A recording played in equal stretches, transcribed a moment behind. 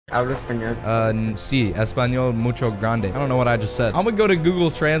Hablo español. Sí, español mucho grande. I don't know what I just said. I'm gonna go to Google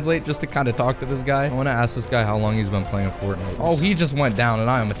Translate just to kind of talk to this guy. I want to ask this guy how long he's been playing Fortnite. Oh, he just went down and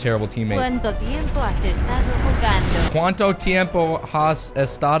I am a terrible teammate. ¿Cuánto tiempo has estado jugando? ¿Cuánto tiempo has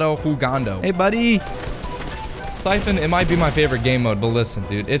estado jugando? Hey, buddy. Siphon, it might be my favorite game mode, but listen,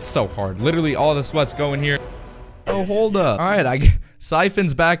 dude, it's so hard. Literally, all the sweat's going here. Oh, hold up. All right,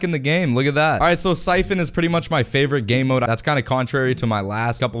 Siphon's back in the game. Look at that. All right, so Siphon is pretty much my favorite game mode. That's kind of contrary to my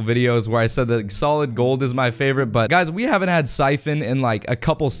last couple videos where I said that solid gold is my favorite. But guys, we haven't had Siphon in like a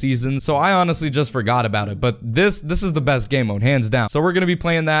couple seasons, so I honestly just forgot about it. But this is the best game mode, hands down. So we're gonna be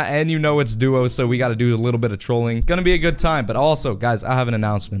playing that, and you know it's duo, so we got to do a little bit of trolling. It's gonna be a good time. But also, guys, I have an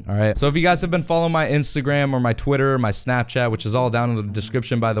announcement. All right, so if you guys have been following my Instagram or my Twitter or my Snapchat, which is all down in the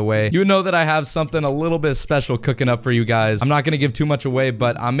description, by the way, you know that I have something a little bit special cooking up for you guys. I'm not gonna give too much away,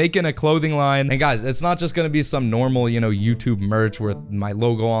 but I'm making a clothing line. And guys, it's not just gonna be some normal, you know, YouTube merch with my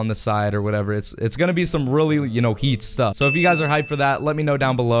logo on the side or whatever. It's gonna be some really, you know, heat stuff. So if you guys are hyped for that, let me know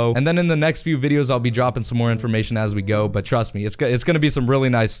down below. And then in the next few videos, I'll be dropping some more information as we go. But trust me, it's gonna be some really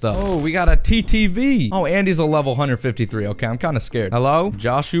nice stuff. Oh, we got a TTV. Oh, Andy's a level 153. Okay, I'm kind of scared. Hello,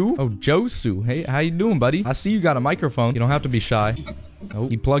 Joshu? Oh, Josu. Hey, how you doing, buddy? I see you got a microphone. You don't have to be shy. Oh,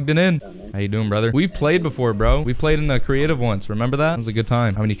 he plugged it in. How you doing, brother? We've played before, bro. We played in a creative once. Remember that? It was a good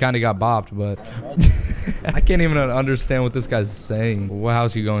time. I mean, he kind of got bopped, but I can't even understand what this guy's saying. What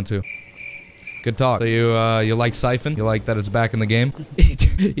house you going to? Good talk. So you like Siphon? You like that it's back in the game?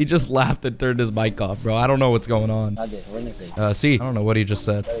 He just laughed and turned his mic off, bro. I don't know what's going on. See, I don't know what he just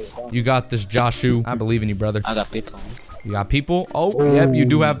said. You got this, Joshu. I believe in you, brother. I got people. You got people? Oh, yep, you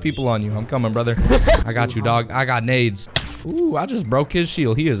do have people on you. I'm coming, brother. I got you, dog. I got nades. Ooh, I just broke his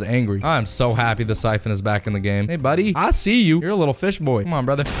shield. He is angry. I'm so happy the Siphon is back in the game. Hey, buddy. I see you. You're a little fish boy. Come on,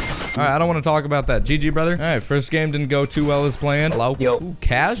 brother. All right, I don't want to talk about that. GG, brother. All right, first game didn't go too well as planned. Hello. Yo. Ooh,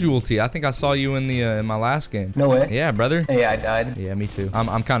 casualty. I think I saw you in the in my last game. No way. Yeah, brother. Hey, I died. Yeah, me too.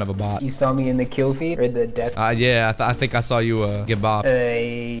 I'm kind of a bot. You saw me in the kill feed or the death? Yeah, I think I saw you get bopped.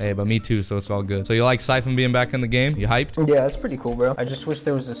 Hey, but me too, so it's all good. So you like Siphon being back in the game? You hyped? Yeah, that's pretty cool, bro. I just wish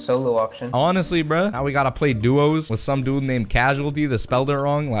there was a solo option. Honestly, bro, now we gotta play duos with some dude named Casualty that spelled it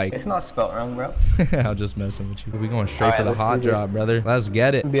wrong. Like, it's not spelled wrong, bro. I'm just messing with you. We going straight for the hot drop, brother. Let's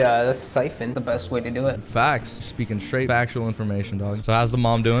get it. Yeah, that's Siphon. The best way to do it. Facts. Speaking straight factual information, dog. So how's the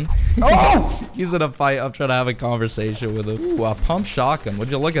mom doing? Oh! He's in a fight. I'm trying to have a conversation with him. Ooh, a pump shotgun.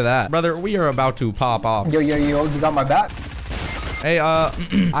 Would you look at that? Brother, we are about to pop off. Yo, you got my back. Hey,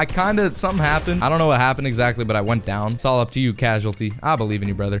 something happened. I don't know what happened exactly, but I went down. It's all up to you, Casualty. I believe in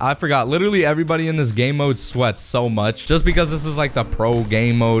you, brother. I forgot. Literally everybody in this game mode sweats so much. Just because this is like the pro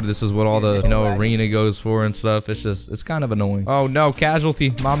game mode. This is what all the, you know, arena goes for and stuff. It's kind of annoying. Oh, no,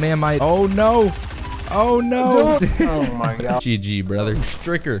 Casualty. My man might. Oh, no. Oh, no. Oh, my God. GG, brother.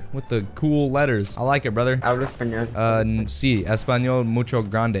 Stricker with the cool letters. I like it, brother. Hablo español. Sí, español mucho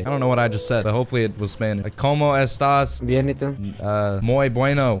grande. I don't know what I just said, but hopefully it was Spanish. Like, ¿Cómo estás? Bien, ¿y tú? Muy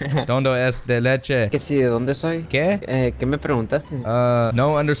bueno. ¿Dónde es de leche? ¿Que sí? ¿De dónde soy? ¿Qué? ¿Qué me preguntaste?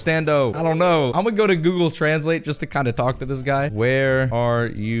 No understando. I don't know. I'm gonna go to Google Translate just to kind of talk to this guy. Where are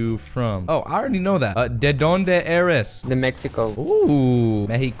you from? Oh, I already know that. ¿De dónde eres? De Mexico. Ooh,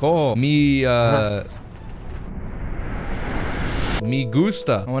 Mexico. Me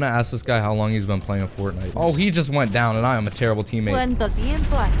gusta. I want to ask this guy how long he's been playing Fortnite. Oh, he just went down and I am a terrible teammate. ¿Cuánto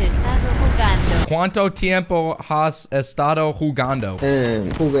tiempo has estado jugando? ¿Cuánto tiempo has estado jugando?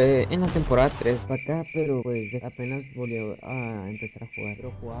 Jugué en la temporada 3 para acá, pero pues apenas volví a empezar a jugar.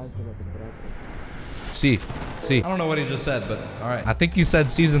 Pero jugaba desde la temporada 3. See. I don't know what he just said, but all right. I think you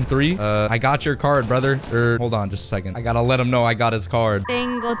said season 3. I got your card, brother. Hold on just a second. I gotta let him know I got his card.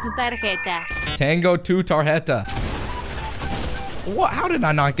 Tengo tu tarjeta. Tango tu tarjeta. What? How did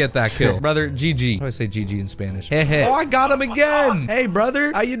I not get that kill? Brother, GG. How do I say GG in Spanish? Hey. Oh, I got him again. Hey,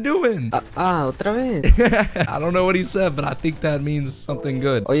 brother. How you doing? Otra vez. I don't know what he said, but I think that means something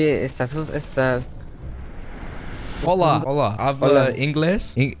good. Oye, estás... Hola. Habla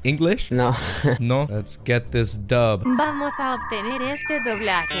English? English? No. No? Let's get this dub. Vamos a obtener este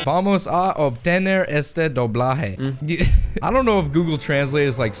doblaje. Vamos a obtener este doblaje. I don't know if Google Translate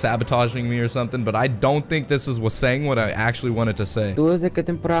is like sabotaging me or something, but I don't think this is saying what I actually wanted to say. ¿Tú desde qué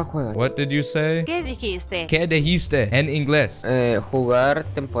temporada juegas? What did you say? ¿Qué dijiste? ¿Qué dijiste? En inglés. Jugar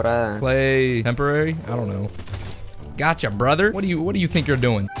temporada. Play temporary? I don't know. Gotcha, brother. What do you think you're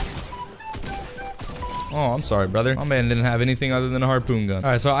doing? Oh, I'm sorry, brother. My man didn't have anything other than a harpoon gun.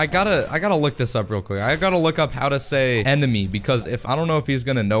 All right, so I gotta look this up real quick. I gotta look up how to say enemy, because if I don't know if he's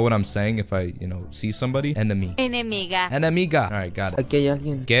gonna know what I'm saying if I, you know, see somebody. Enemy. Enemiga. Enemiga. All right, got it. Aquí hay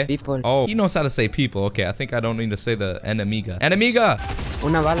alguien. ¿Qué? People. Oh, he knows how to say people. Okay, I think I don't need to say the enemiga. Enemiga.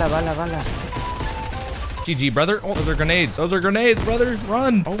 Una bala, bala, bala. GG, brother. Oh, those are grenades. Those are grenades, brother.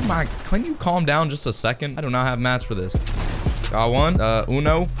 Run. Oh my, can you calm down just a second? I do not have mats for this. Got one.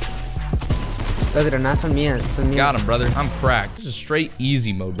 Uno. Las granadas son mías. Son mías. Got him, brother. I'm cracked. This is straight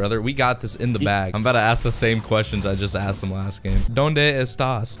easy mode, brother. We got this in the bag. I'm about to ask the same questions I just asked them last game. ¿Dónde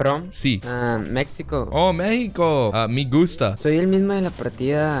estás? From? Sí. México. Oh, México. Me gusta. Soy el mismo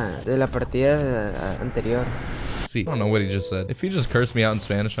de la partida anterior. See, I don't know what he just said. If he just cursed me out in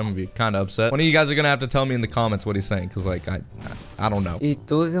Spanish, I'm gonna be kind of upset. One of you guys are gonna have to tell me in the comments what he's saying, because like I don't know. ¿Y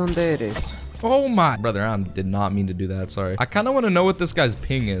tú de dónde eres? Oh my brother, I did not mean to do that. Sorry. I kind of want to know what this guy's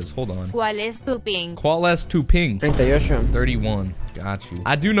ping is. Hold on. ¿Cuál es tu ping? ¿Cuál es tu ping? 38. 31. Got you.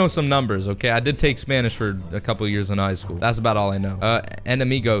 I do know some numbers, okay? I did take Spanish for a couple of years in high school. That's about all I know.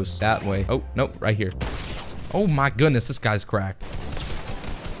 Enemigos. That way. Oh, nope. Right here. Oh my goodness, this guy's cracked.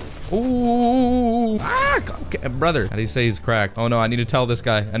 Ooh. Ah, okay, brother. How do you say he's cracked? Oh no, I need to tell this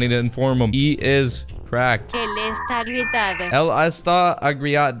guy. I need to inform him. He is cracked. Él está agrietado. Él está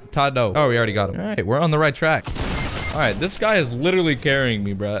agrietado. Oh, we already got him. All right, we're on the right track. All right, this guy is literally carrying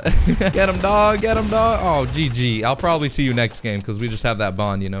me, bro. Get him, dog. Get him, dog. Oh, GG. I'll probably see you next game because we just have that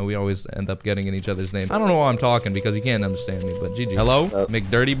bond, you know. We always end up getting in each other's names. I don't know why I'm talking because he can't understand me, but GG. Hello,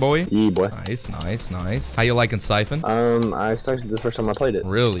 McDirty boy. Yeah, boy. Nice, nice, nice. How you liking Siphon? I started this first time I played it.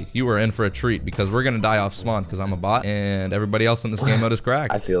 Really? You were in for a treat because we're gonna die off spawn because I'm a bot and everybody else in this game mode is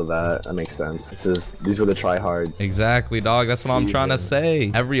cracked. I feel that. That makes sense. These were the tryhards. Exactly, dog. That's what I'm trying to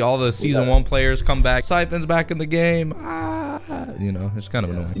say. All the season 1 players come back. Siphon's back in the game. You know, it's kind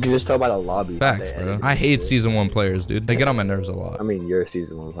of annoying. You can just tell by the lobby. Facts, bro. I hate season 1 players, dude. They get on my nerves a lot. I mean, you're a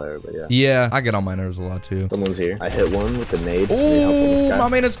season 1 player, but yeah. Yeah, I get on my nerves a lot too. Someone's here. I hit one with a nade. Oh, my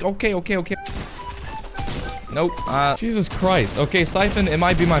man is okay. Nope. Jesus Christ. Okay, Siphon, it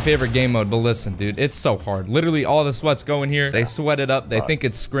might be my favorite game mode, but listen, dude, it's so hard. Literally, all the sweats go in here. They sweat it up. They think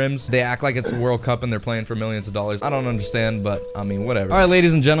it's scrims. They act like it's the World Cup and they're playing for millions of dollars. I don't understand, but I mean, whatever. All right,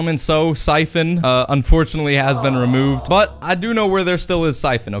 ladies and gentlemen, so Siphon, unfortunately, has been removed, but I do know where there still is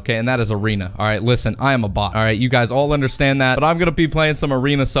Siphon, okay, and that is Arena. All right, listen, I am a bot. All right, you guys all understand that, but I'm gonna be playing some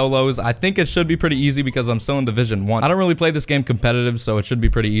Arena solos. I think it should be pretty easy because I'm still in Division 1. I don't really play this game competitive, so it should be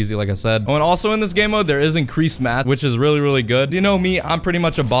pretty easy, like I said. Oh, and also in this game mode, there is increased math, which is really good. You know me, I'm pretty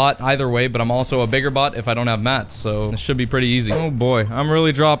much a bot either way, but I'm also a bigger bot if I don't have mats, so it should be pretty easy. Oh boy, I'm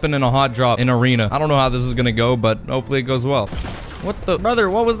really dropping in a hot drop in Arena. I don't know how this is gonna go, but hopefully it goes well. What the brother,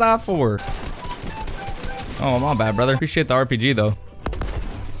 what was that for? Oh, my bad, brother. Appreciate the RPG though.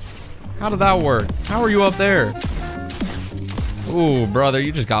 How did that work? How are you up there? Ooh, brother,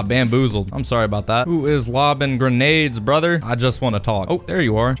 you just got bamboozled. I'm sorry about that. Who is lobbing grenades, brother? I just want to talk. Oh, there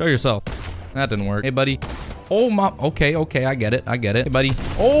you are. Show yourself. That didn't work. Hey, buddy. Oh my, okay, I get it. Hey, buddy.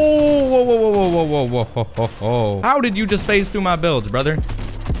 Oh, whoa. How did you just phase through my builds, brother?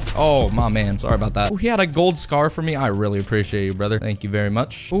 Oh, my man, sorry about that. Oh, he had a gold scar for me. I really appreciate you, brother. Thank you very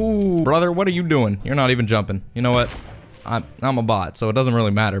much. Ooh, brother, what are you doing? You're not even jumping. You know what? I'm a bot, so it doesn't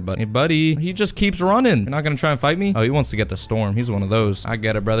really matter, but hey, buddy, he just keeps running. You're not gonna try and fight me? Oh, he wants to get the storm. He's one of those. I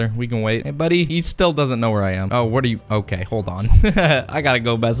get it, brother. We can wait. Hey, buddy, he still doesn't know where I am. Oh, what are you? Okay, hold on. I gotta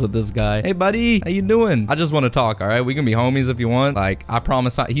go mess with this guy. Hey, buddy, how you doing? I just want to talk, all right? We can be homies if you want. Like, I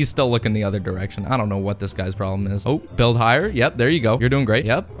promise. He's still looking the other direction. I don't know what this guy's problem is. Oh, build higher. Yep, there you go. You're doing great.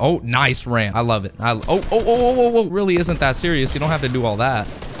 Yep. Oh, nice ramp. I love it. Oh, really isn't that serious. You don't have to do all that.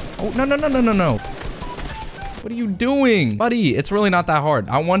 Oh, no. What are you doing? Buddy, it's really not that hard.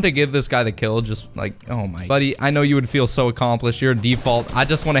 I want to give this guy the kill, just like, oh my. Buddy, I know you would feel so accomplished. You're a default. I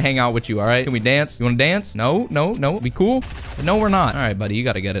just want to hang out with you, all right? Can we dance? You want to dance? No. We cool? No, we're not. All right, buddy, you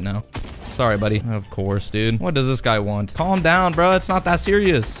got to get it now. Sorry, buddy. Of course, dude. What does this guy want? Calm down, bro. It's not that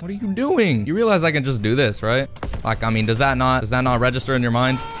serious. What are you doing? You realize I can just do this, right? Like, I mean, does that not register in your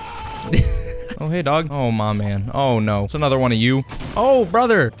mind? Oh, hey, dog. Oh, my man. Oh, no. It's another one of you. Oh,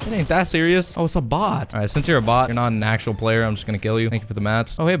 brother. It ain't that serious. Oh, it's a bot. All right, since you're a bot, you're not an actual player, I'm just gonna kill you. Thank you for the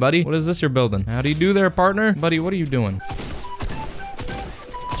mats. Oh, hey, buddy. What is this you're building? How do you do there, partner? Buddy, what are you doing?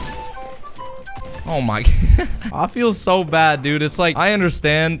 Oh my, I feel so bad, dude. It's like, I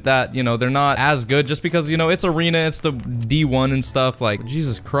understand that, you know, they're not as good just because, you know, it's Arena, it's the D1 and stuff. Like,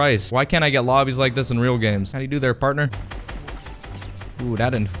 Jesus Christ. Why can't I get lobbies like this in real games? How do you do there, partner? Ooh,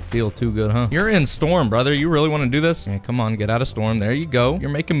 that didn't feel too good, huh? You're in Storm, brother. You really want to do this? Yeah, come on, get out of Storm. There you go. You're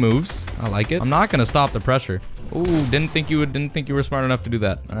making moves. I like it. I'm not gonna stop the pressure. Ooh, didn't think you were smart enough to do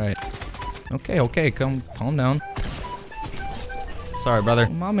that. All right. Okay, calm down. Sorry, brother.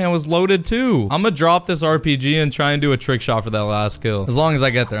 My man was loaded too. I'm gonna drop this RPG and try and do a trick shot for that last kill. As long as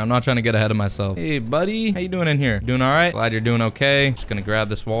I get there. I'm not trying to get ahead of myself. Hey, buddy. How you doing in here? Doing all right? Glad you're doing okay. Just gonna grab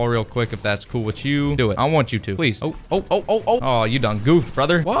this wall real quick if that's cool with you. Do it. I want you to. Please. Oh. Oh, you done goofed,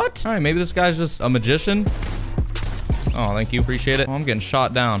 brother. What? All right, maybe this guy's just a magician. Oh, thank you. Appreciate it. Oh, I'm getting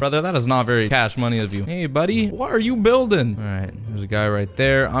shot down. Brother, that is not very cash money of you. Hey, buddy. What are you building? All right. There's a guy right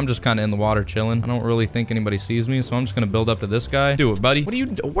there. I'm just kind of in the water chilling. I don't really think anybody sees me, so I'm just going to build up to this guy. Do it, buddy.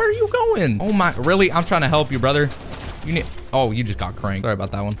 Where are you going? Oh, my. Really? I'm trying to help you, brother. You need... Oh, you just got cranked. Sorry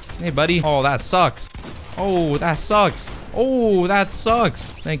about that one. Hey, buddy. Oh, that sucks. Oh, that sucks. Oh, that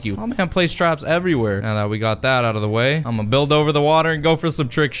sucks. Thank you. Oh, man, place traps everywhere. Now that we got that out of the way, I'm gonna build over the water and go for some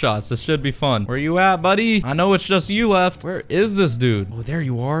trick shots. This should be fun. Where you at, buddy? I know it's just you left. Where is this dude? Oh, there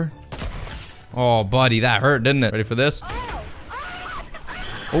you are. Oh, buddy, that hurt, didn't it? Ready for this?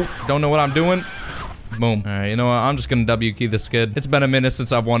 Oh, don't know what I'm doing. Boom. All right, you know what? I'm just gonna W key this kid. It's been a minute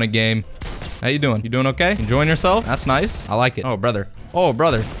since I've won a game. How you doing? You doing okay? Enjoying yourself? That's nice. I like it. Oh, brother. Oh,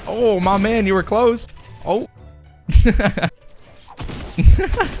 brother. Oh, my man, you were close. Oh.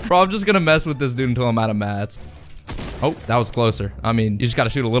 Bro, I'm just gonna mess with this dude until I'm out of mats. Oh, that was closer. I mean, you just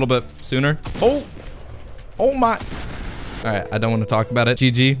gotta shoot a little bit sooner. Oh. Oh my. All right, I don't want to talk about it.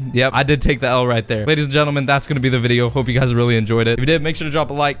 GG. Yep, I did take the L right there. Ladies and gentlemen, that's going to be the video. Hope you guys really enjoyed it. If you did, make sure to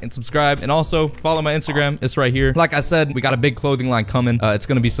drop a like and subscribe. And also, follow my Instagram. It's right here. Like I said, we got a big clothing line coming. It's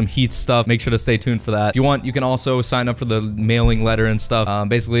going to be some heat stuff. Make sure to stay tuned for that. If you want, you can also sign up for the mailing letter and stuff.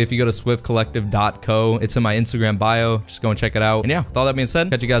 Basically, if you go to swiftcollective.co, it's in my Instagram bio. Just go and check it out. And yeah, with all that being said,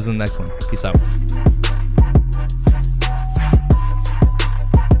 catch you guys in the next one. Peace out.